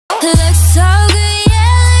Looks so good,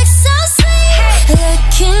 yeah, looks so sweet.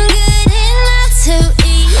 Looking good enough to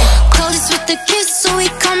eat. Coldest with the kiss, so he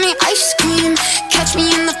call me ice cream. Catch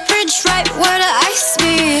me in the fridge, right where the ice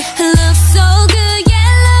be.